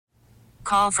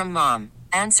Call from mom.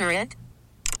 Answer it.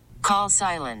 Call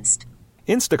silenced.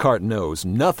 Instacart knows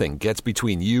nothing gets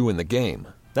between you and the game.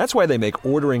 That's why they make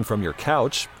ordering from your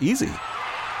couch easy.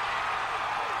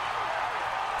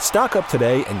 Stock up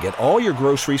today and get all your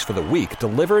groceries for the week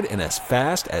delivered in as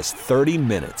fast as 30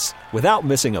 minutes without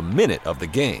missing a minute of the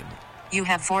game. You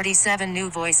have 47 new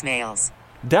voicemails.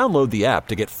 Download the app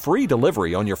to get free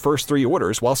delivery on your first 3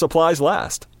 orders while supplies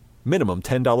last. Minimum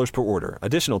 $10 per order.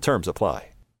 Additional terms apply.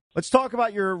 Let's talk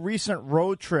about your recent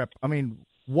road trip. I mean,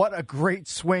 what a great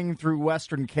swing through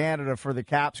Western Canada for the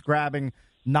Caps, grabbing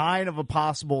 9 of a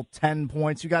possible 10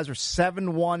 points. You guys are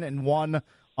 7-1-1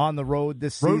 on the road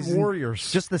this season. Road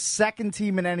Warriors. Just the second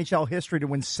team in NHL history to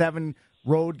win 7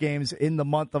 road games in the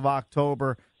month of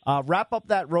October. Wrap up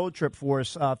that road trip for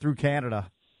us through Canada.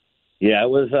 Yeah, it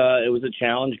was a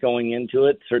challenge going into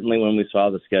it. Certainly when we saw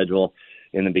the schedule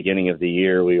in the beginning of the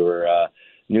year, we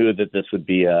knew that this would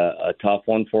be a tough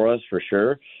one for us for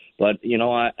sure. But,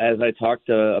 as I talked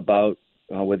about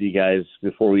with you guys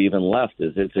before we even left,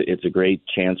 it's a great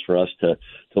chance for us to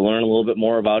learn a little bit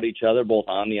more about each other, both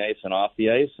on the ice and off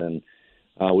the ice. And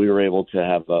we were able to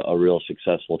have a real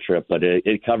successful trip. But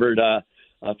it covered a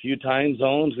few time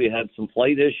zones. We had some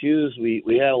flight issues.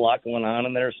 We had a lot going on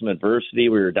in there, some adversity.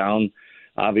 We were down,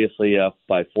 obviously,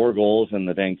 by 4 goals in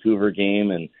the Vancouver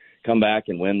game and come back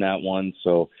and win that one.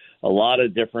 So a lot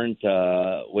of different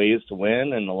ways to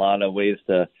win and a lot of ways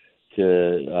to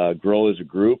grow as a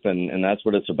group, and that's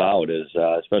what it's about. Is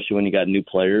especially when you got new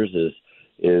players,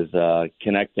 is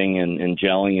connecting and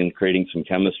gelling and creating some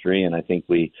chemistry. And I think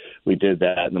we did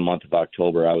that in the month of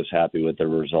October. I was happy with the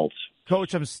results.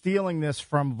 Coach, I'm stealing this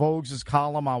from Vogues'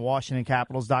 column on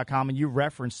WashingtonCapitals.com, and you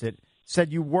referenced it.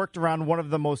 Said you worked around one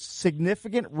of the most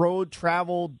significant road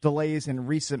travel delays in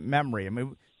recent memory. I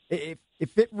mean,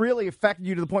 if it really affected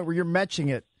you to the point where you're mentioning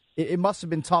it, it must have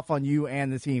been tough on you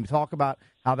and the team. Talk about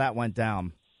how that went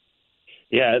down.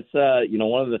 Yeah, it's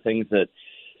one of the things that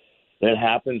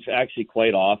happens actually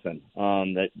quite often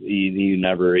that you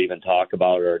never even talk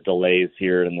about, or delays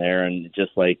here and there, and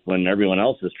just like when everyone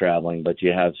else is traveling, but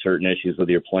you have certain issues with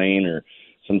your plane or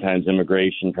sometimes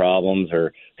immigration problems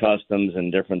or customs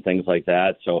and different things like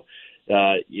that. So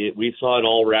we saw it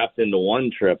all wrapped into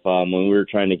one trip when we were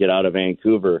trying to get out of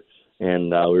Vancouver.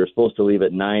 And we were supposed to leave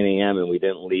at 9 a.m., and we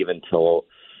didn't leave until,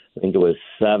 I think it was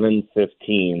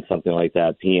 7:15, something like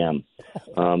that, p.m.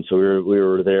 So we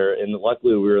were there, and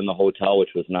luckily we were in the hotel,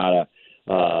 which was not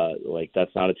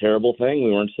that's not a terrible thing.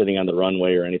 We weren't sitting on the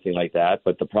runway or anything like that.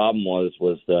 But the problem was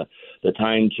the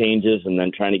time changes, and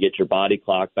then trying to get your body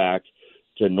clock back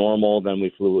to normal. Then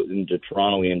we flew into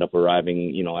Toronto. We ended up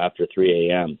arriving, after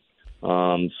 3 a.m.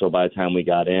 So by the time we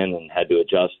got in and had to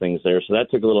adjust things there, so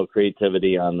that took a little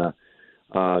creativity on the.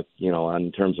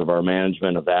 In terms of our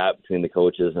management of that between the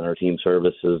coaches and our team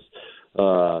services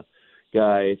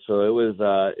guy. So it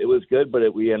was good,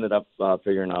 but we ended up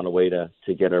figuring out a way to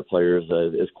get our players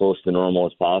as close to normal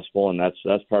as possible, and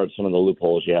that's part of some of the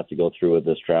loopholes you have to go through with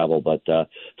this travel. But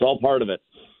it's all part of it.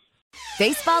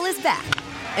 Baseball is back,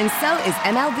 and so is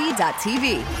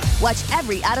MLB.tv. Watch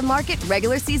every out-of-market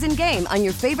regular season game on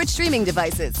your favorite streaming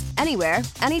devices, anywhere,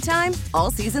 anytime,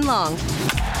 all season long.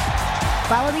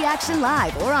 Follow the action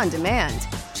live or on demand.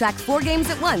 Track 4 games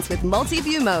at once with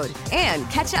multi-view mode and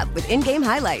catch up with in-game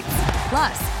highlights.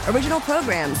 Plus, original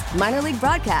programs, minor league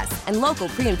broadcasts, and local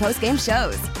pre- and post-game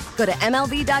shows. Go to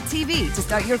MLB.tv to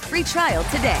start your free trial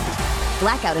today.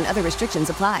 Blackout and other restrictions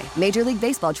apply. Major League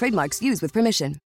Baseball trademarks used with permission.